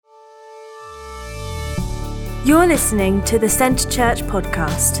You're listening to the Centre Church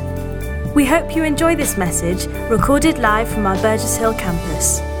podcast. We hope you enjoy this message recorded live from our Burgess Hill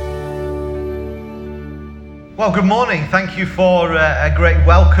campus. Well, good morning. Thank you for a great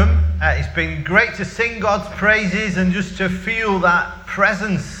welcome. It's been great to sing God's praises and just to feel that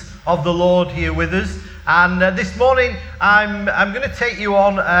presence of the Lord here with us. And this morning, I'm going to take you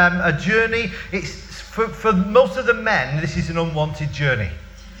on a journey. It's for most of the men, this is an unwanted journey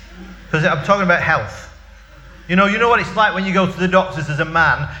because I'm talking about health. You know what it's like when you go to the doctors as a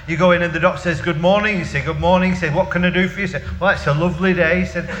man. You go in and the doctor says, good morning. You say, good morning. He says, what can I do for you? You say, well, it's a lovely day. He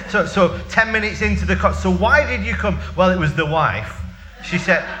said, so 10 minutes into the so why did you come? Well, it was the wife. She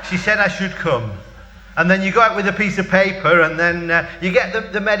said I should come. And then you go out with a piece of paper and then you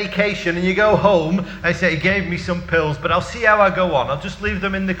get the medication and you go home. I say, he gave me some pills, but I'll see how I go on. I'll just leave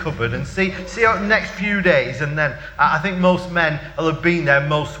them in the cupboard and see how the next few days. And then I think most men will have been there.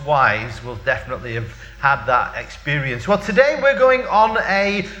 Most wives will definitely have had that experience. Well, today we're going on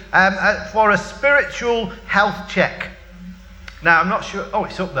for a spiritual health check. Now, I'm not sure. Oh,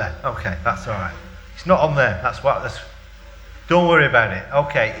 it's up there. Okay, that's all right. It's not on there. Don't worry about it.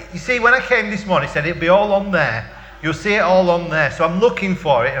 Okay. You see, when I came this morning, it said it'll be all on there. You'll see it all on there. So I'm looking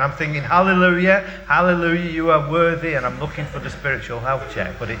for it, and I'm thinking, hallelujah, hallelujah, you are worthy, and I'm looking for the spiritual health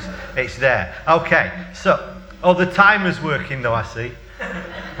check, but it's there. Okay. So, the timer's working, though, I see.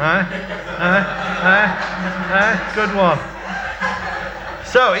 Good one.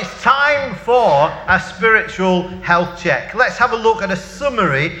 So it's time for a spiritual health check. Let's have a look at a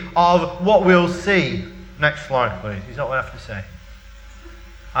summary of what we'll see. Next slide, please. Is that what I have to say?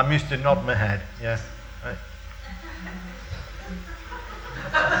 I'm used to nod my head. Yeah. Right.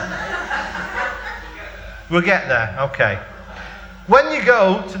 We'll get there. Okay. When you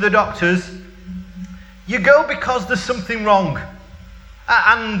go to the doctors, you go because there's something wrong.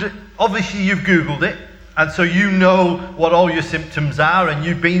 And obviously you've Googled it, and so you know what all your symptoms are, and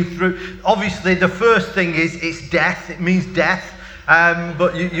you've been through. Obviously, the first thing is it's death. It means death,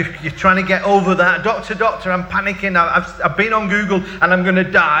 but you're trying to get over that. Doctor, I'm panicking. I've been on Google, and I'm going to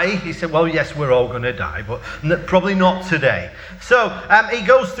die. He said, well, yes, we're all going to die, but probably not today. So he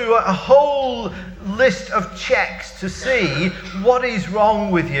goes through a whole list of checks to see what is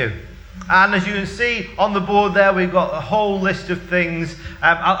wrong with you. And as you can see on the board there, we've got a whole list of things.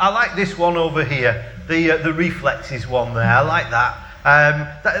 I like this one over here, the reflexes one there. I like that.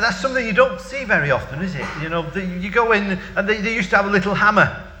 That's something you don't see very often, is it? You know, you go in and they used to have a little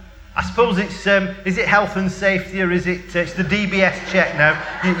hammer. I suppose it's is it health and safety, or is it's the DBS check now?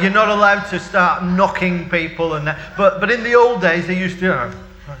 You're not allowed to start knocking people and that. But in the old days they used to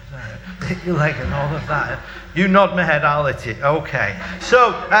hit your leg and all of that. You nod my head, I'll hit it. Okay. So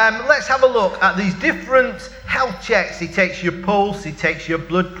let's have a look at these different health checks. He takes your pulse, he takes your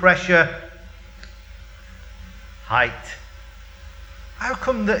blood pressure, height. How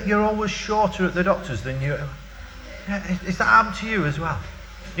come that you're always shorter at the doctors than you? Is that happened to you as well?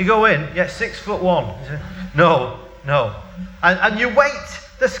 You go in, 6'1". No. And your weight,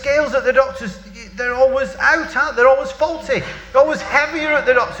 the scales at the doctors, they're always out, aren't they? They're always faulty. They're always heavier at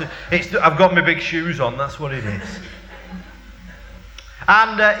the doctor. I've got my big shoes on, that's what it is.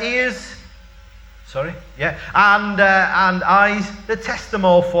 And ears, and eyes, they test them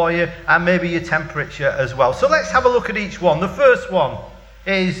all for you, and maybe your temperature as well. So let's have a look at each one. The first one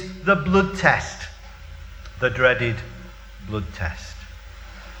is the blood test, the dreaded blood test.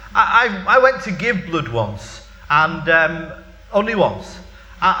 I went to give blood once, and only once.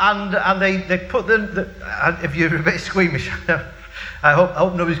 And they put if you're a bit squeamish, I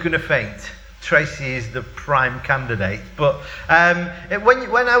hope nobody's going to faint. Tracy is the prime candidate. But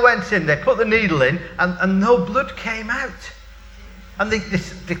when I went in, they put the needle in and no blood came out. And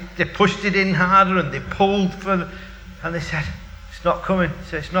they pushed it in harder and they pulled and they said, it's not coming.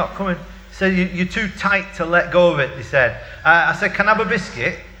 It's not coming. So you're too tight to let go of it, they said. I said, can I have a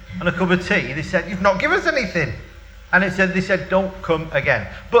biscuit and a cup of tea? They said, you've not given us anything. And they said, don't come again.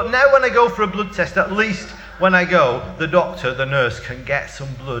 But now when I go for a blood test, at least when I go, the doctor, the nurse can get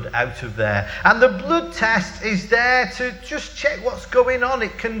some blood out of there. And the blood test is there to just check what's going on.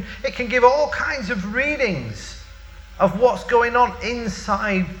 It can give all kinds of readings of what's going on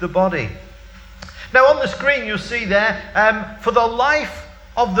inside the body. Now on the screen you'll see there, for the life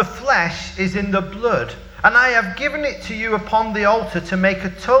of the flesh is in the blood, and I have given it to you upon the altar to make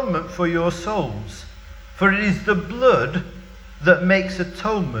atonement for your souls. For it is the blood that makes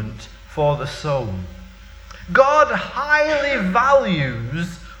atonement for the soul. God highly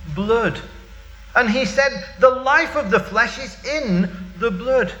values blood. And he said the life of the flesh is in the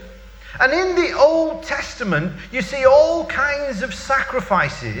blood. And in the Old Testament, you see all kinds of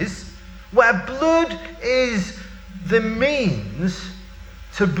sacrifices where blood is the means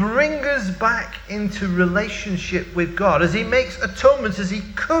to bring us back into relationship with God, as he makes atonements, as he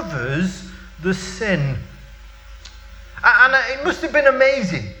covers the sin. And it must have been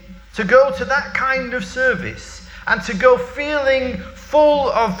amazing to go to that kind of service and to go feeling full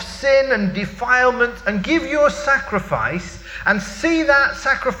of sin and defilement and give your sacrifice and see that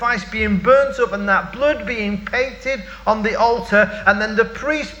sacrifice being burnt up and that blood being painted on the altar, and then the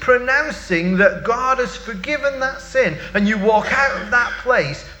priest pronouncing that God has forgiven that sin, and you walk out of that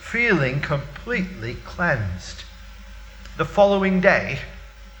place feeling completely cleansed. The following day,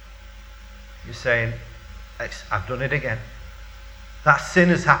 you're saying, I've done it again. That sin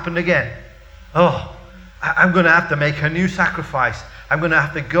has happened again. Oh, I'm going to have to make a new sacrifice. I'm going to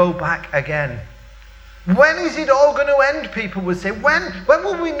have to go back again. When is it all going to end, people would say. When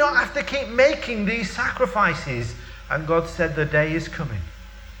will we not have to keep making these sacrifices? And God said, the day is coming.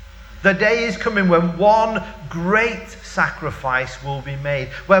 The day is coming when one great sacrifice will be made.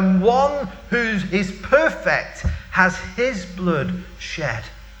 When one who is perfect has his blood shed.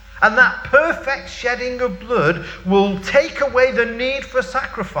 And that perfect shedding of blood will take away the need for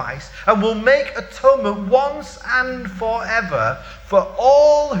sacrifice and will make atonement once and forever for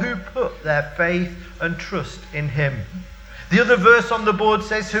all who put their faith and trust in him. The other verse on the board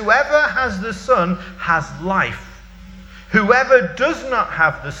says, whoever has the Son has life. Whoever does not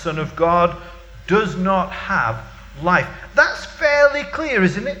have the Son of God does not have life. That's fairly clear,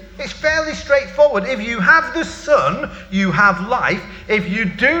 isn't it? It's fairly straightforward. If you have the Son, you have life. If you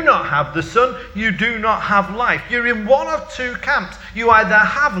do not have the Son, you do not have life. You're in one of two camps. You either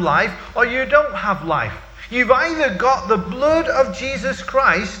have life or you don't have life. You've either got the blood of Jesus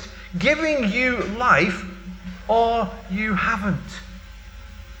Christ giving you life, or you haven't.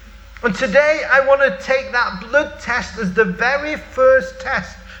 And today I want to take that blood test as the very first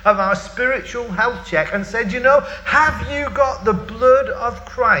test of our spiritual health check and said, have you got the blood of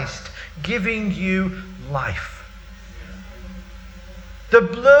Christ giving you life? The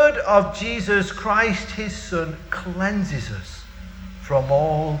blood of Jesus Christ, his Son, cleanses us from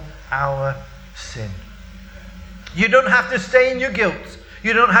all our sin. You don't have to stay in your guilt.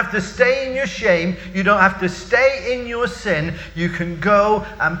 You don't have to stay in your shame. You don't have to stay in your sin. You can go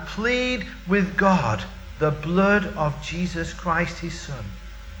and plead with God the blood of Jesus Christ, his Son.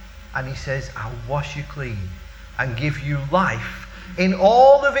 And he says, I'll wash you clean and give you life in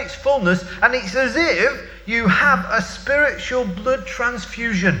all of its fullness. And it's as if you have a spiritual blood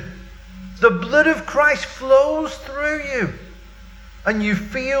transfusion. The blood of Christ flows through you. And you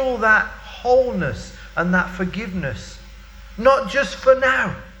feel that wholeness and that forgiveness. Not just for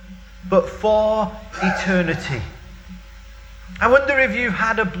now, but for eternity. I wonder if you've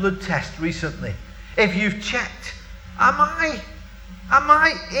had a blood test recently. If you've checked, am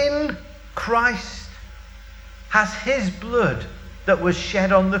I in Christ? Has his blood that was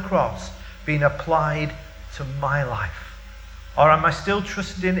shed on the cross been applied to my life? Or am I still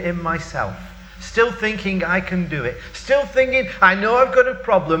trusting in myself? Still thinking I can do it? Still thinking, I know I've got a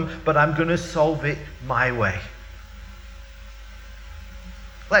problem, but I'm going to solve it my way?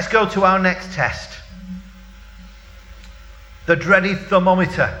 Let's go to our next test. The dreaded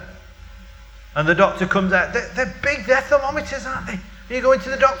thermometer. And the doctor comes out. They're big, they're thermometers, aren't they? You go into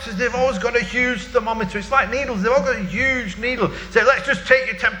the doctors, they've always got a huge thermometer. It's like needles, they've all got a huge needle. Say, let's just take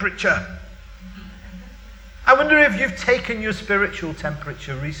your temperature. I wonder if you've taken your spiritual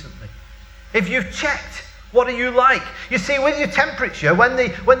temperature recently. If you've checked, what are you like? You see, with your temperature, when they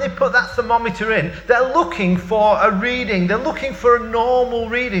put that thermometer in, they're looking for a reading. They're looking for a normal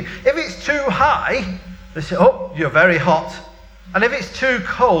reading. If it's too high, they say, oh, you're very hot. And if it's too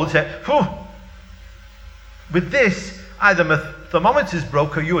cold, they say, whew. With this, either my thermometer's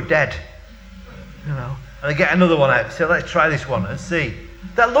broke or you're dead. And they get another one out. So let's try this one and see.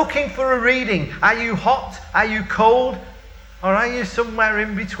 They're looking for a reading. Are you hot? Are you cold? Or are you somewhere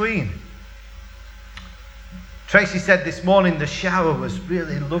in between? Tracy said this morning the shower was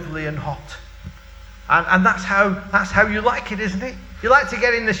really lovely and hot. And that's how you like it, isn't it? You like to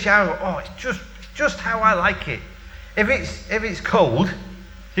get in the shower. Oh, it's just how I like it. If it's cold,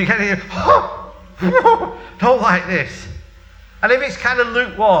 you get in, oh, don't like this. And if it's kind of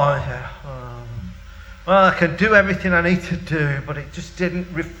lukewarm, well, I can do everything I need to do, but it just didn't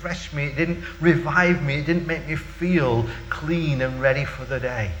refresh me. It didn't revive me. It didn't make me feel clean and ready for the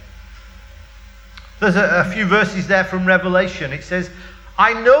day. There's a few verses there from Revelation. It says,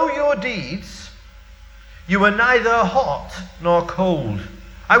 I know your deeds. You are neither hot nor cold.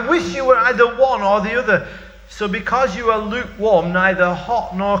 I wish you were either one or the other. So because you are lukewarm, neither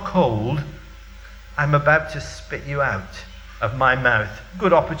hot nor cold, I'm about to spit you out of my mouth.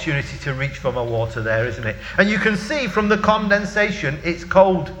 Good opportunity to reach for my water there, isn't it? And you can see from the condensation, it's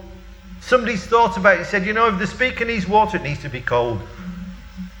cold. Somebody's thought about it and said, if the speaker needs water, it needs to be cold.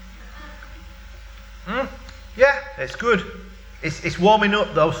 Yeah, it's good. It's warming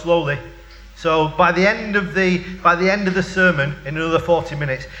up though, slowly. So by the end of the sermon, in another 40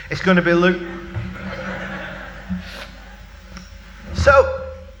 minutes, it's going to be So,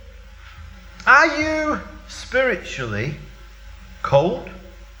 are you spiritually cold,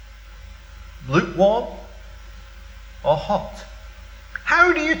 lukewarm, or hot?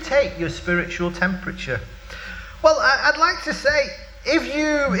 How do you take your spiritual temperature? Well, I'd like to say,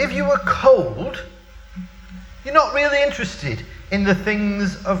 if you were cold, you're not really interested in the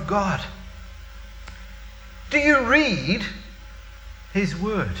things of God. Do you read His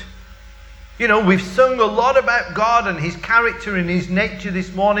Word? We've sung a lot about God and His character and His nature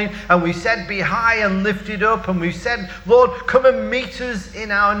this morning, and we said, be high and lifted up, and we've said, Lord, come and meet us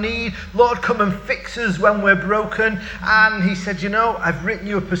in our need. Lord, come and fix us when we're broken. And He said, I've written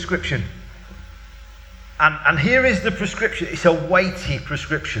you a prescription. And here is the prescription. It's a weighty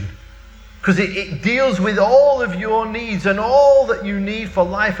prescription, because it deals with all of your needs and all that you need for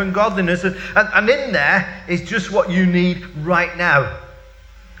life and godliness. And in there is just what you need right now.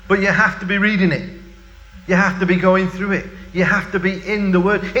 But you have to be reading it. You have to be going through it. You have to be in the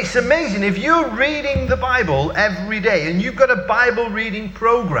Word. It's amazing. If you're reading the Bible every day and you've got a Bible reading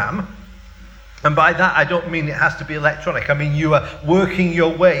program, and by that I don't mean it has to be electronic. I mean you are working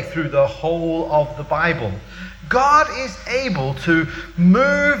your way through the whole of the Bible. God is able to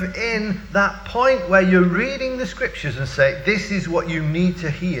move in that point where you're reading the Scriptures and say, this is what you need to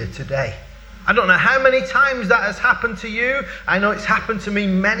hear today. I don't know how many times that has happened to you. I know it's happened to me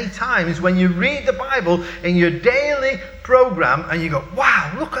many times when you read the Bible in your daily program and you go,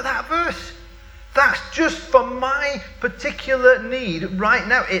 wow, look at that verse. That's just for my particular need right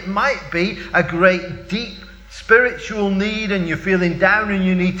now. It might be a great deep spiritual need and you're feeling down and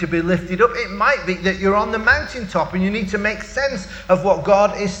you need to be lifted up. It might be that you're on the mountaintop and you need to make sense of what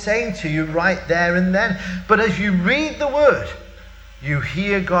God is saying to you right there and then. But as you read the Word, you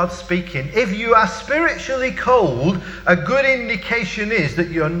hear God speaking. If you are spiritually cold, a good indication is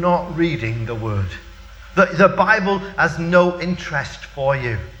that you're not reading the Word. That the Bible has no interest for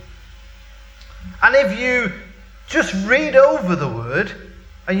you. And if you just read over the Word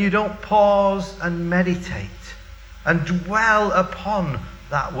and you don't pause and meditate and dwell upon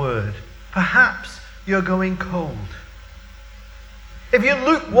that Word, perhaps you're going cold. If you're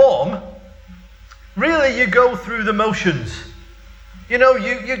lukewarm, really you go through the motions. You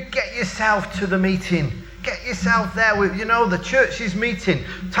get yourself to the meeting. Get yourself there with, the church's meeting.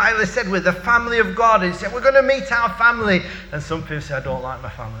 Tyler said, with the family of God. He said, we're going to meet our family. And some people say, I don't like my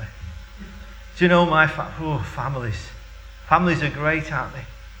family. Do you know families? Families are great, aren't they?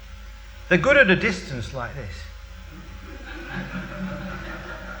 They're good at a distance like this.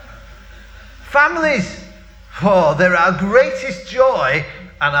 Families, they're our greatest joy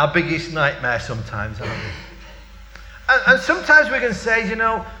and our biggest nightmare sometimes, aren't they? And sometimes we can say,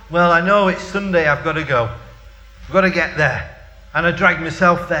 well, I know it's Sunday, I've got to go. I've got to get there. And I drag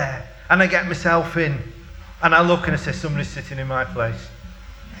myself there. And I get myself in. And I look and I say, somebody's sitting in my place.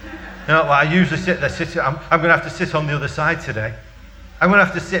 I usually sit there. I'm going to have to sit on the other side today. I'm going to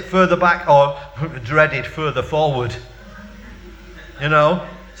have to sit further back, or dreaded further forward.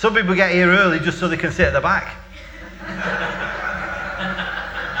 Some people get here early just so they can sit at the back.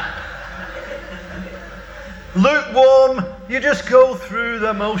 Lukewarm, you just go through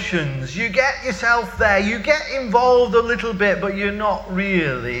the motions. You get yourself there. You get involved a little bit, but you're not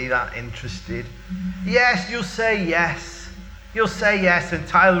really that interested. Yes, you'll say yes. You'll say yes, and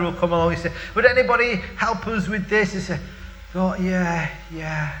Tyler will come along and say, would anybody help us with this? And say, oh,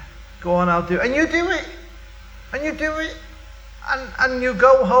 yeah. Go on, I'll do it. And you do it. And you do it. And you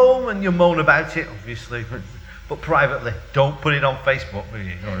go home and you moan about it, obviously. But privately. Don't put it on Facebook.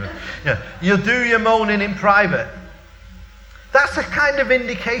 Yeah. You'll do your moaning in private. That's a kind of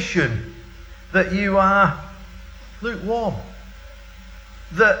indication that you are lukewarm.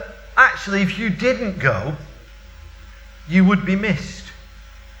 That actually, if you didn't go, you would be missed.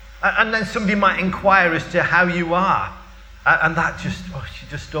 And then somebody might inquire as to how you are. And that you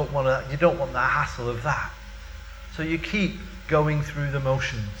just don't want that. You don't want the hassle of that. So you keep going through the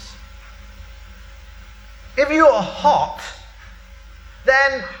motions. If you're hot,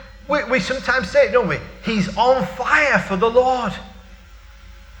 then we sometimes say it, don't we? He's on fire for the Lord.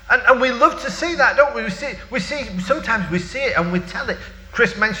 And we love to see that, don't we? Sometimes we see it and we tell it.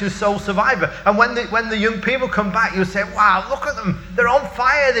 Chris mentioned Soul Survivor. And when the young people come back, you'll say, wow, look at them. They're on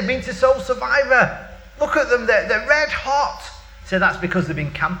fire. They've been to Soul Survivor. Look at them. They're red hot. So that's because they've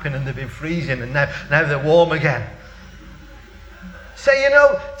been camping and they've been freezing and now they're warm again.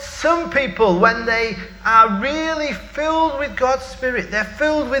 So, some people, when they are really filled with God's Spirit, they're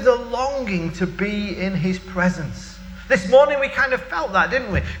filled with a longing to be in His presence. This morning we kind of felt that,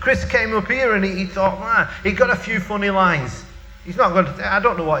 didn't we? Chris came up here and he thought, he got a few funny lines. He's not going to, I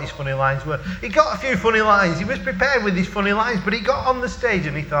don't know what his funny lines were. He got a few funny lines. He was prepared with his funny lines, but he got on the stage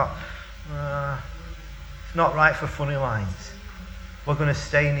and he thought, it's not right for funny lines. We're going to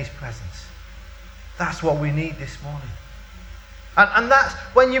stay in His presence. That's what we need this morning. And that's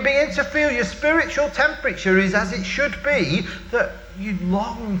when you begin to feel your spiritual temperature is as it should be, that you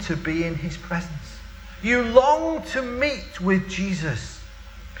long to be in His presence. You long to meet with Jesus.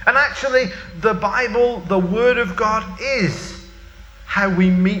 And actually, the Bible, the Word of God, is how we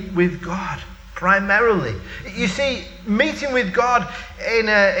meet with God, primarily. You see, meeting with God in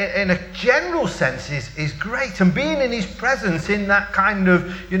a general sense is great. And being in His presence in that kind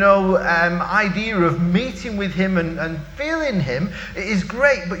of, idea of meeting with Him and feeling Him is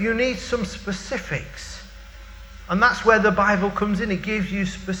great. But you need some specifics. And that's where the Bible comes in. It gives you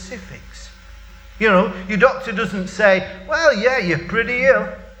specifics. Your doctor doesn't say, well, yeah, you're pretty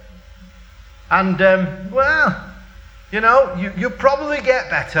ill. And, you'll probably get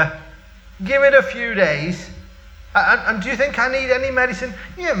better. Give it a few days. And do you think I need any medicine?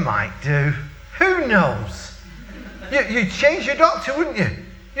 You might do. Who knows? You'd change your doctor, wouldn't you?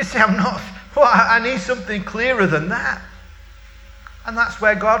 You'd say, I need something clearer than that. And that's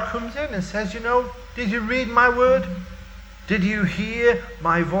where God comes in and says, did you read my word? Did you hear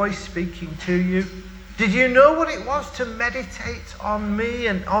my voice speaking to you? Did you know what it was to meditate on me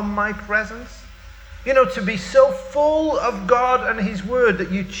and on my presence? To be so full of God and His word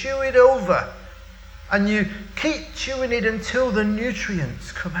that you chew it over and you keep chewing it until the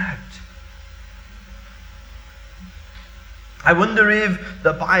nutrients come out. I wonder if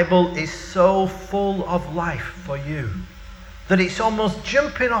the Bible is so full of life for you that it's almost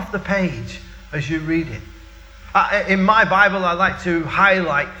jumping off the page as you read it. In my Bible, I like to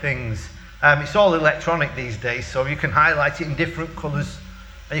highlight things. It's all electronic these days, so you can highlight it in different colours.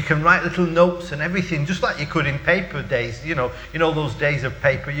 And you can write little notes and everything, just like you could in paper days. Those days of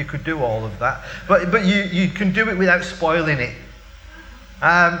paper, you could do all of that. But you can do it without spoiling it.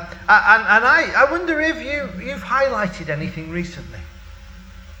 And I wonder if you've highlighted anything recently.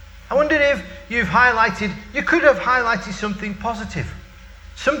 I wonder if you could have highlighted something positive.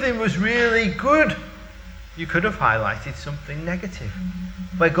 Something was really good. You could have highlighted something negative,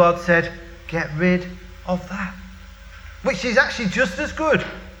 where God said, get rid of that. Which is actually just as good.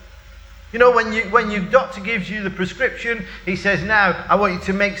 When your doctor gives you the prescription, he says, now, I want you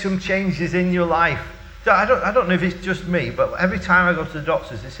to make some changes in your life. So I don't know if it's just me, but every time I go to the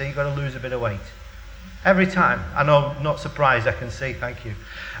doctors, they say, you've got to lose a bit of weight. Every time. I know, I'm not surprised, I can see, thank you.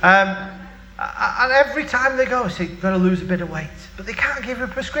 And every time they go, they say, you've got to lose a bit of weight. But they can't give you a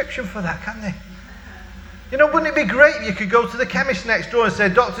prescription for that, can they? Wouldn't it be great if you could go to the chemist next door and say,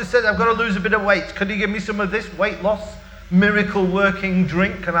 doctor says I've got to lose a bit of weight. Could you give me some of this weight loss miracle working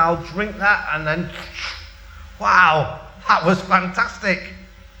drink? And I'll drink that and then, wow, that was fantastic.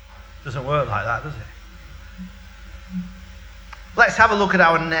 Doesn't work like that, does it? Let's have a look at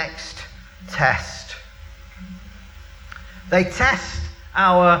our next test. They test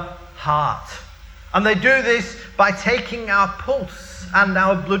our heart. And they do this by taking our pulse and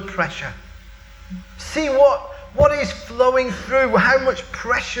our blood pressure. See what is flowing through. How much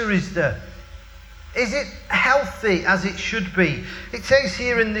pressure is there? Is it healthy as it should be? It says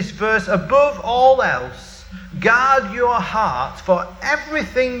here in this verse, above all else, guard your heart, for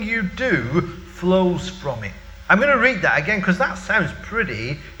everything you do flows from it. I'm going to read that again because that sounds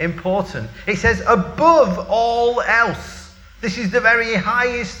pretty important. It says, above all else. This is the very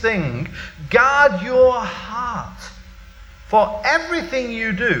highest thing. Guard your heart, for everything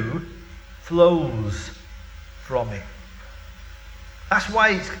you do flows from it. That's why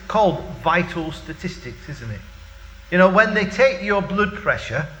it's called vital statistics, isn't it? When they take your blood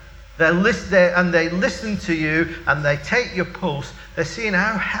pressure, they listen to you and they take your pulse, they're seeing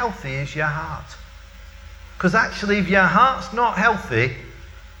how healthy is your heart. Because actually, if your heart's not healthy,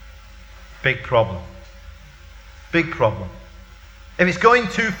 big problem. Big problem. If it's going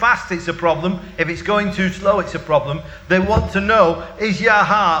too fast, it's a problem. If it's going too slow, it's a problem. They want to know, is your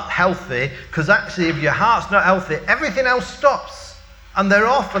heart healthy? Because actually, if your heart's not healthy, everything else stops. And they're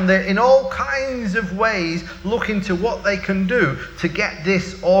off and they're in all kinds of ways looking to what they can do to get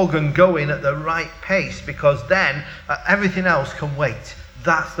this organ going at the right pace, because then everything else can wait.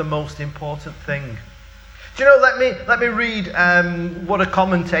 That's the most important thing. Do you know, let me read what a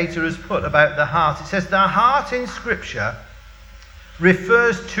commentator has put about the heart. It says, the heart in Scripture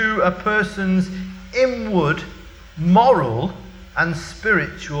refers to a person's inward, moral, and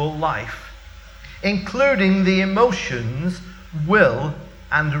spiritual life, including the emotions, will,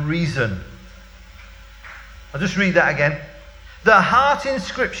 and reason. I'll just read that again. The heart in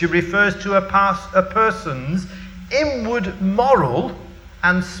Scripture refers to a person's inward, moral,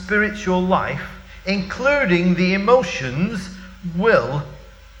 and spiritual life, including the emotions, will,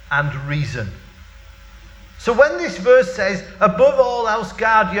 and reason. So when this verse says, above all else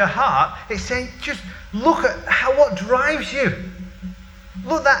guard your heart, it's saying just look at what drives you.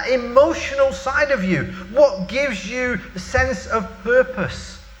 Look at that emotional side of you. What gives you a sense of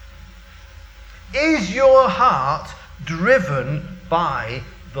purpose? Is your heart driven by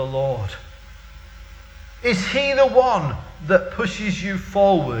the Lord? Is He the one that pushes you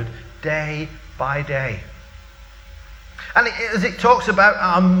forward day by day? And as it talks about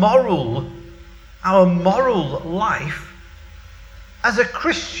our moral life, as a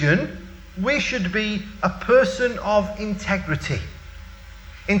Christian, we should be a person of integrity.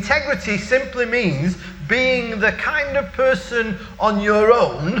 Integrity simply means being the kind of person on your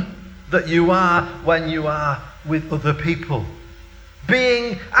own that you are when you are with other people.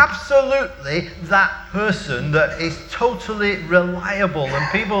 Being absolutely that person that is totally reliable,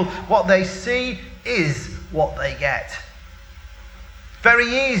 and people, what they see is what they get.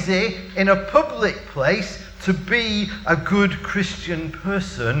 Very easy in a public place to be a good Christian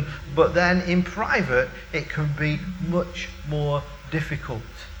person, but then in private it can be much more difficult.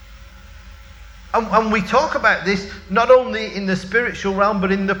 And we talk about this not only in the spiritual realm, but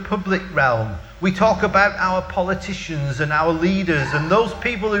in the public realm. We talk about our politicians and our leaders and those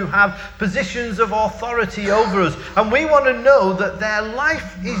people who have positions of authority over us. And we want to know that their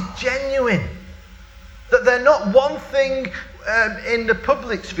life is genuine. That they're not one thing in the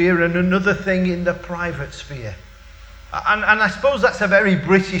public sphere and another thing in the private sphere. And I suppose that's a very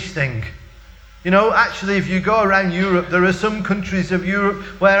British thing. You know, actually, if you go around Europe, there are some countries of Europe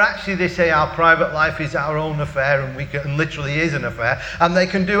where actually they say our private life is our own affair, and literally is an affair, and they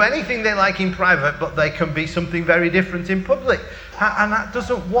can do anything they like in private, but they can be something very different in public. And that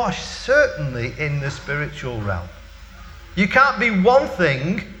doesn't wash, certainly, in the spiritual realm. You can't be one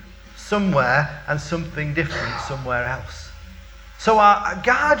thing somewhere and something different somewhere else. So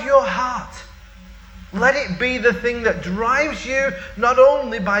guard your heart. Let it be the thing that drives you, not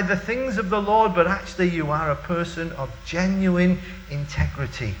only by the things of the Lord, but actually you are a person of genuine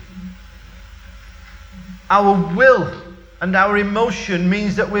integrity. Our will and our emotion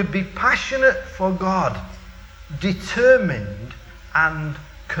means that we'll be passionate for God, determined and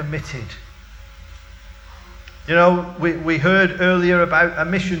committed. You know, we heard earlier about a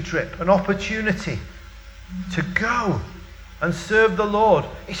mission trip, an opportunity to go and serve the Lord.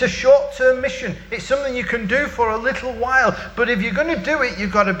 It's a short-term mission. It's something you can do for a little while. But if you're going to do it,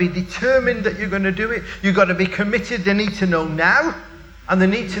 you've got to be determined that you're going to do it. You've got to be committed. They need to know now. And they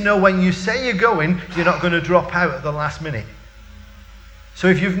need to know when you say you're going, you're not going to drop out at the last minute. So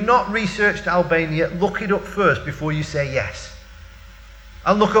if you've not researched Albania, look it up first before you say yes.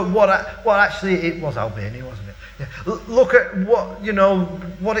 And look at what actually it was Albania, wasn't it? Yeah. Look at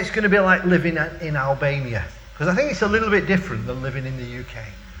what it's going to be like living in Albania. Because I think it's a little bit different than living in the UK.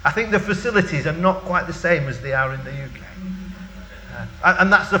 I think the facilities are not quite the same as they are in the UK.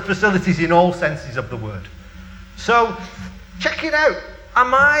 And that's the facilities in all senses of the word. So, check it out.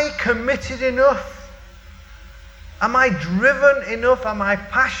 Am I committed enough? Am I driven enough? Am I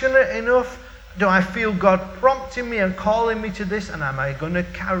passionate enough? Do I feel God prompting me and calling me to this? And am I going to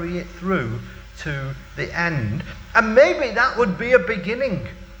carry it through to the end? And maybe that would be a beginning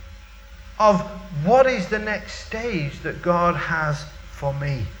of what is the next stage that God has for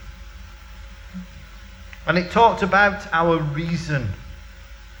me. And it talked about our reason.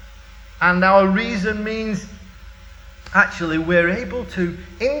 And our reason means actually we're able to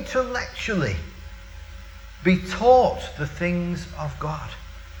intellectually be taught the things of God.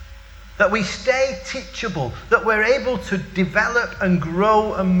 That we stay teachable, that we're able to develop and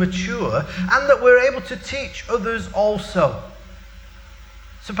grow and mature, and that we're able to teach others also.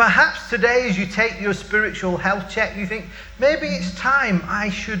 So perhaps today as you take your spiritual health check, you think, maybe it's time I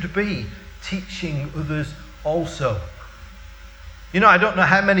should be teaching others also. You know, I don't know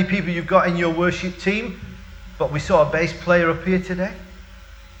how many people you've got in your worship team, but we saw a bass player up here today.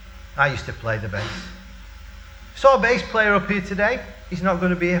 I used to play the bass. Saw a bass player up here today. He's not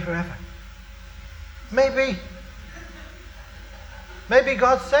going to be here forever. Maybe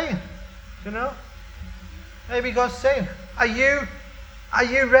God's saying, maybe God's saying, are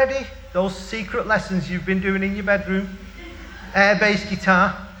you ready? Those secret lessons you've been doing in your bedroom, air bass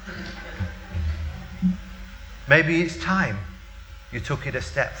guitar. Maybe it's time you took it a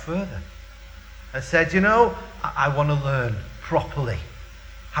step further and said, I want to learn properly.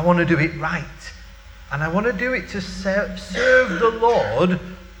 I want to do it right. And I want to do it to serve the Lord,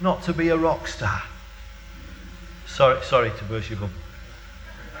 not to be a rock star. Sorry to burst your bubble.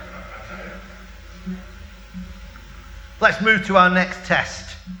 Let's move to our next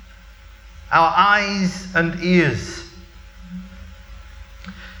test. Our eyes and ears.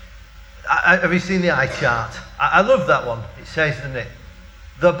 Have you seen the eye chart? I love that one. It says, doesn't it?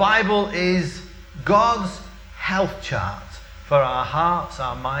 The Bible is God's health chart for our hearts,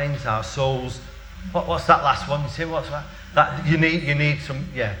 our minds, our souls. What's that last one, Tim? What's that? That you need some,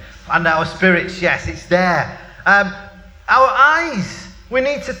 yeah. And our spirits, yes, it's there. Our eyes. We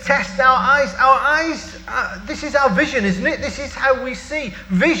need to test our eyes. Our eyes, this is our vision, isn't it? This is how we see.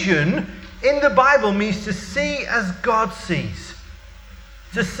 Vision in the Bible means to see as God sees.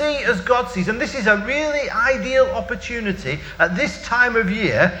 To see as God sees. And this is a really ideal opportunity at this time of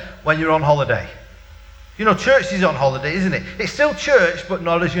year when you're on holiday. Church is on holiday, isn't it? It's still church, but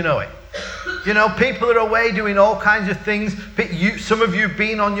not as you know it. People are away doing all kinds of things. Some of you have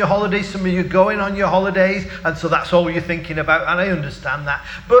been on your holidays, some of you are going on your holidays, and so that's all you're thinking about, and I understand that.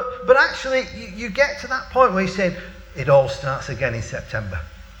 But actually, you get to that point where you're saying, it all starts again in September.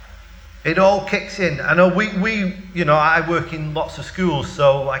 It all kicks in. I know I work in lots of schools,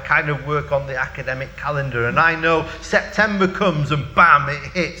 so I kind of work on the academic calendar, and I know September comes and bam,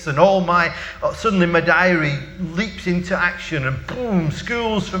 it hits, and suddenly my diary leaps into action, and boom,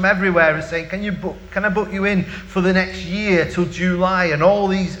 schools from everywhere are saying, can I book you in for the next year till July, and all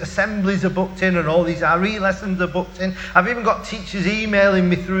these assemblies are booked in, and all these RE lessons are booked in. I've even got teachers emailing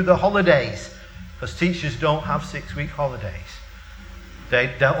me through the holidays, because teachers don't have 6-week holidays.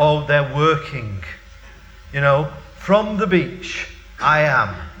 They're working. From the beach, I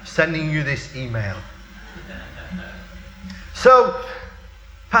am sending you this email. So,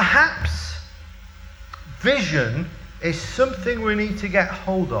 perhaps vision is something we need to get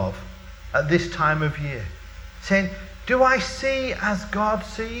hold of at this time of year. Saying, do I see as God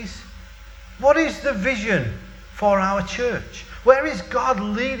sees? What is the vision for our church? Where is God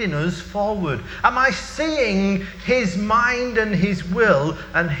leading us forward? Am I seeing his mind and his will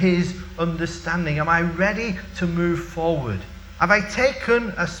and his understanding? Am I ready to move forward? Have I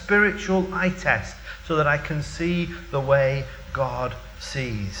taken a spiritual eye test so that I can see the way God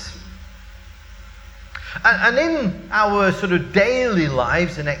sees? And in our sort of daily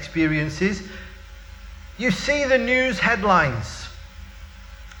lives and experiences, you see the news headlines.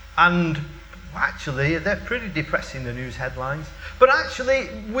 And actually, they're pretty depressing, the news headlines. But actually,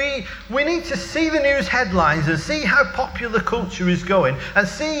 we need to see the news headlines and see how popular culture is going and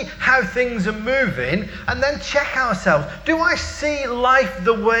see how things are moving and then check ourselves. Do I see life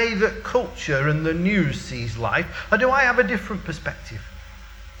the way that culture and the news sees life, or do I have a different perspective?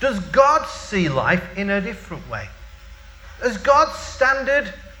 Does God see life in a different way? Is God's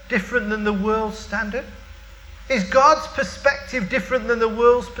standard different than the world's standard? Is God's perspective different than the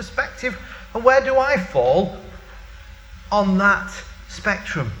world's perspective? And where do I fall on that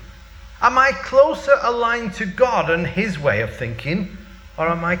spectrum? Am I closer aligned to God and his way of thinking, or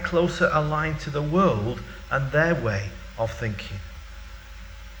am I closer aligned to the world and their way of thinking?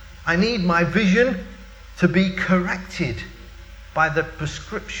 I need my vision to be corrected by the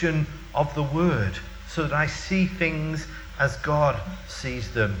prescription of the word so that I see things as God sees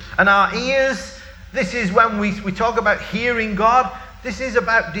them. And our ears, this is when we talk about hearing God. This is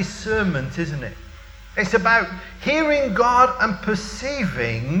about discernment, isn't it? It's about hearing God and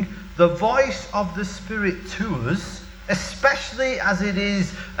perceiving the voice of the Spirit to us, especially as it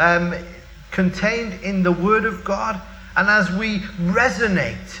is contained in the Word of God, and as we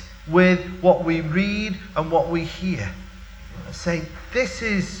resonate with what we read and what we hear. Say, this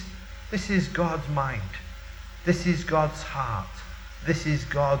is God's mind. This is God's heart. This is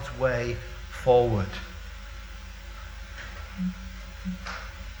God's way forward.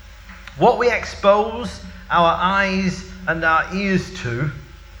 What we expose our eyes and our ears to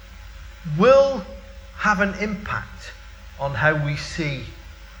will have an impact on how we see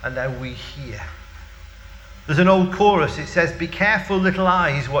and how we hear. There's an old chorus, it says, "Be careful, little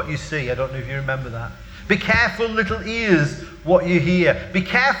eyes, what you see." I don't know if you remember that. Be careful, little ears, what you hear. Be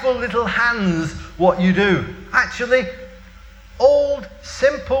careful, little hands, what you do. Actually, old,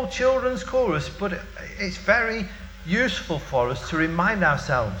 simple children's chorus, but it's very useful for us to remind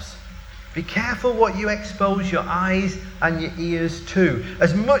ourselves. Be careful what you expose your eyes and your ears to,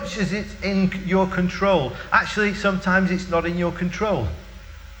 as much as it's in your control. Actually, sometimes it's not in your control.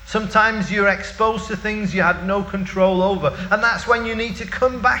 Sometimes you're exposed to things you had no control over. And that's when you need to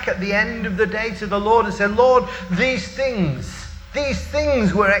come back at the end of the day to the Lord and say, Lord, these things, These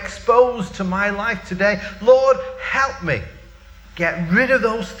things were exposed to my life today. Lord, help me. Get rid of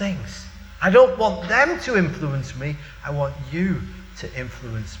those things. I don't want them to influence me. I want you to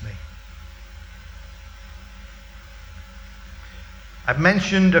influence me. I've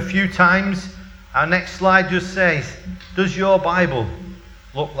mentioned a few times, our next slide just says, does your Bible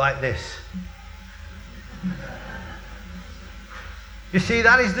look like this? You see,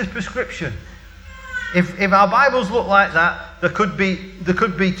 that is the prescription. If our Bibles look like that, there could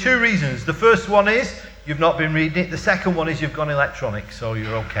be two reasons. The first one is you've not been reading it. The second one is you've gone electronic, so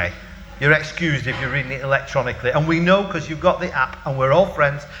you're okay. You're excused if you're reading it electronically. And we know because you've got the app and we're all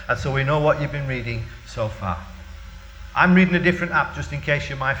friends, and so we know what you've been reading so far. I'm reading a different app just in case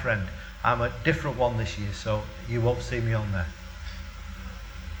you're my friend. I'm a different one this year, so you won't see me on there.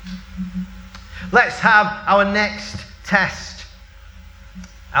 Let's have our next test.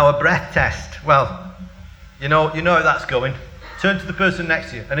 Our breath test. Well, you know how that's going. Turn to the person next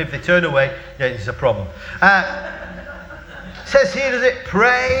to you, and if they turn away, yeah, it's a problem. Says here, does it?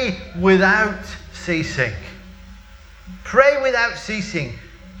 Pray without ceasing. Pray without ceasing.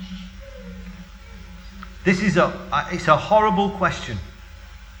 This is it's a horrible question.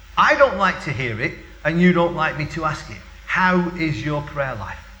 I don't like to hear it, and you don't like me to ask it. How is your prayer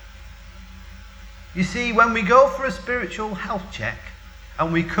life? You see, when we go for a spiritual health check,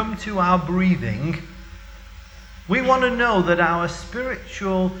 and we come to our breathing, we want to know that our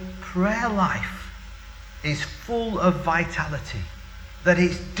spiritual prayer life is full of vitality, that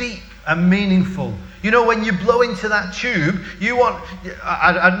it's deep and meaningful. You know, when you blow into that tube, you want,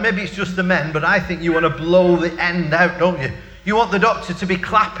 maybe it's just the men, but I think you want to blow the end out, don't you? You want the doctor to be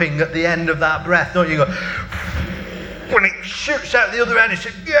clapping at the end of that breath, don't you? You go, when it shoots out the other end, it's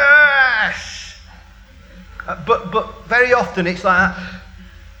like, yes! But very often it's like that.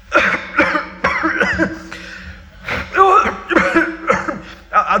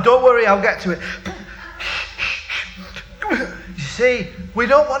 Don't worry, I'll get to it. You see, we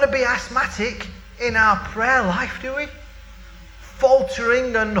don't want to be asthmatic in our prayer life, do we?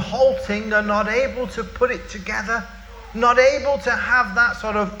 Faltering and halting and not able to put it together. Not able to have that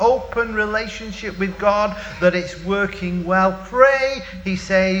sort of open relationship with God that it's working well. Pray, he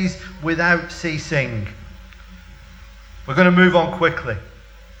says, without ceasing. We're going to move on quickly.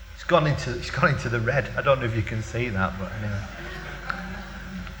 It's gone into the red. I don't know if you can see that, but anyway.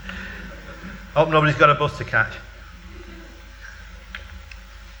 Hope nobody's got a bus to catch.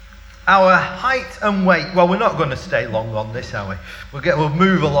 Our height and weight. Well, we're not going to stay long on this, are we? We'll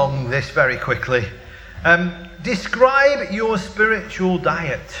move along this very quickly. Describe your spiritual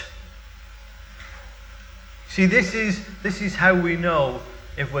diet. See, this is how we know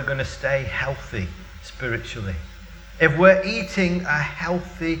if we're going to stay healthy spiritually. If we're eating a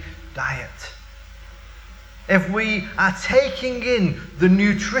healthy diet. If we are taking in the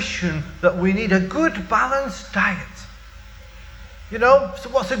nutrition that we need, a good balanced diet. You know, so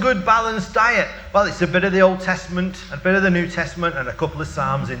what's a good balanced diet? Well, it's a bit of the Old Testament, a bit of the New Testament, and a couple of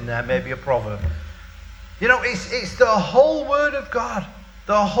Psalms in there, maybe a proverb. You know, it's the whole Word of God,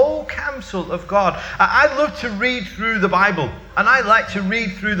 the whole counsel of God. I love to read through the Bible, and I like to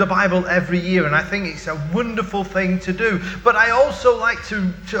read through the Bible every year, and I think it's a wonderful thing to do. But I also like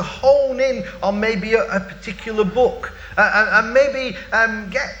to hone in on maybe a particular book, and maybe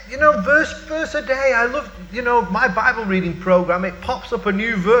get, verse a day. I love, my Bible reading program. It pops up a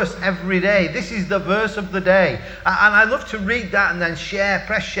new verse every day. This is the verse of the day, and I love to read that and then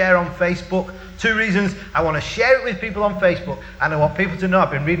press share on Facebook. 2 reasons. I want to share it with people on Facebook, and I want people to know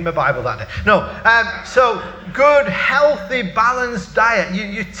I've been reading my Bible that day. So good, healthy, balanced diet.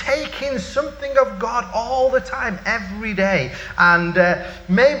 You take in something of God all the time, every day. And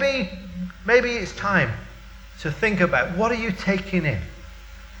maybe it's time to think about, what are you taking in?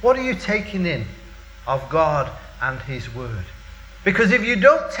 What are you taking in of God and His Word? Because if you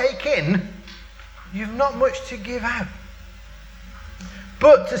don't take in, you've not much to give out.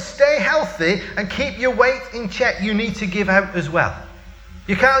 But to stay healthy and keep your weight in check, you need to give out as well.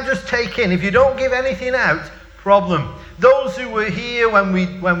 You can't just take in. If you don't give anything out, problem. Those who were here when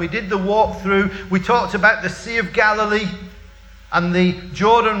we did the walkthrough, we talked about the Sea of Galilee and the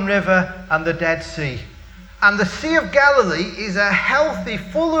Jordan River and the Dead Sea. And the Sea of Galilee is a healthy,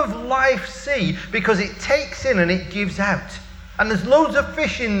 full of life sea because it takes in and it gives out. And there's loads of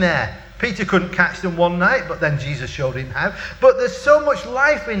fish in there. Peter couldn't catch them one night, but then Jesus showed him how. But there's so much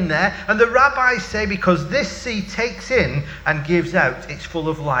life in there, and the rabbis say because this sea takes in and gives out, it's full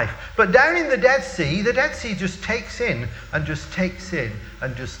of life. But down in the Dead Sea just takes in and just takes in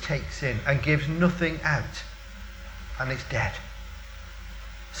and just takes in and gives nothing out. And it's dead.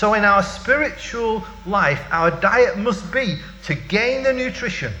 So in our spiritual life, our diet must be to gain the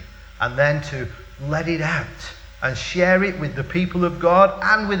nutrition and then to let it out and share it with the people of God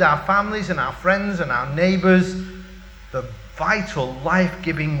and with our families and our friends and our neighbours, the vital,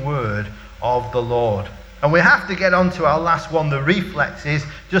 life-giving word of the Lord. And we have to get on to our last one, the reflexes,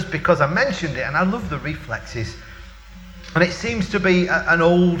 just because I mentioned it, and I love the reflexes. And it seems to be an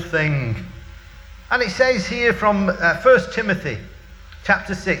old thing. And it says here from 1 Timothy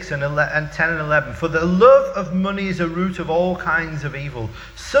chapter 6 and 10 and 11, "For the love of money is a root of all kinds of evil.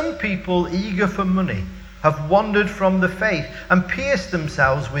 Some people, eager for money, have wandered from the faith and pierced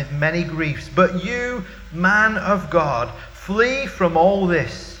themselves with many griefs. But you, man of God, flee from all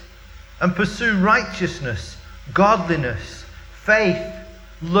this and pursue righteousness, godliness, faith,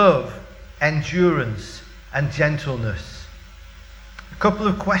 love, endurance, and gentleness." A couple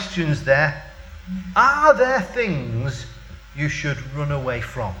of questions there. Are there things you should run away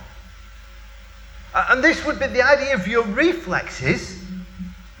from? And this would be the idea of your reflexes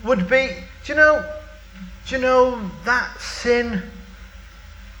would be, do you know that sin?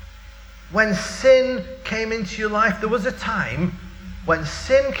 When sin came into your life, there was a time when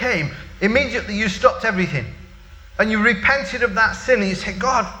sin came, immediately you stopped everything and you repented of that sin and you said,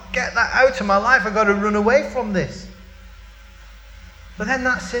 "God, get that out of my life. I've got to run away from this." But then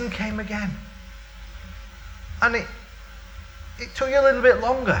that sin came again. And it took you a little bit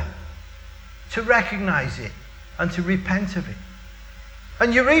longer to recognize it and to repent of it.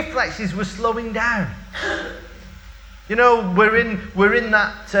 And your reflexes were slowing down. You know, we're in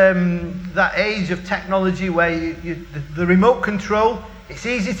that age of technology where the remote control, it's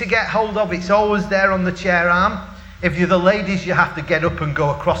easy to get hold of. It's always there on the chair arm. If you're the ladies, you have to get up and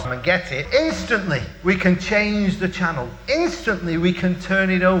go across and get it. Instantly, we can change the channel. Instantly, we can turn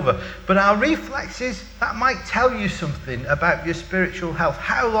it over. But our reflexes, that might tell you something about your spiritual health.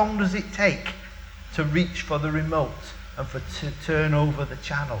 How long does it take to reach for the remote and to turn over the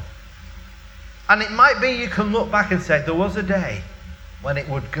channel? And it might be you can look back and say, there was a day when it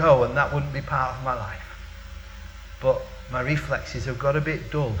would go and that wouldn't be part of my life. But my reflexes have got a bit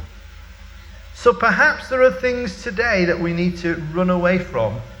dull. So perhaps there are things today that we need to run away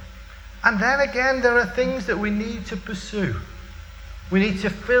from. And then again, there are things that we need to pursue. We need to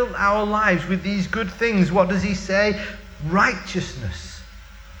fill our lives with these good things. What does he say? Righteousness,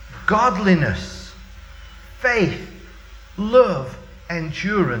 godliness, faith, love,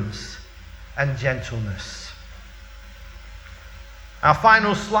 endurance, and gentleness. Our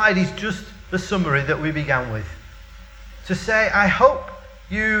final slide is just the summary that we began with. To say, I hope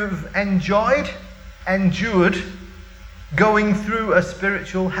you've endured going through a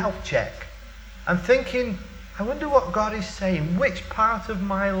spiritual health check and thinking, I wonder what God is saying. Which part of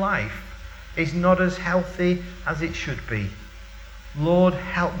my life is not as healthy as it should be? Lord,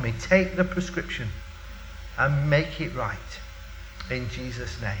 help me. Take the prescription and make it right. In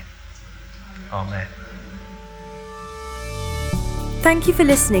Jesus' name. Amen. Thank you for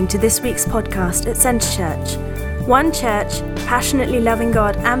listening to this week's podcast at Centre Church. One church passionately loving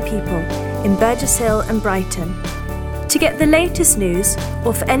God and people in Burgess Hill and Brighton. To get the latest news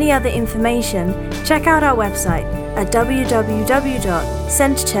or for any other information, check out our website at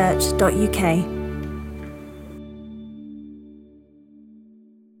www.centrechurch.uk.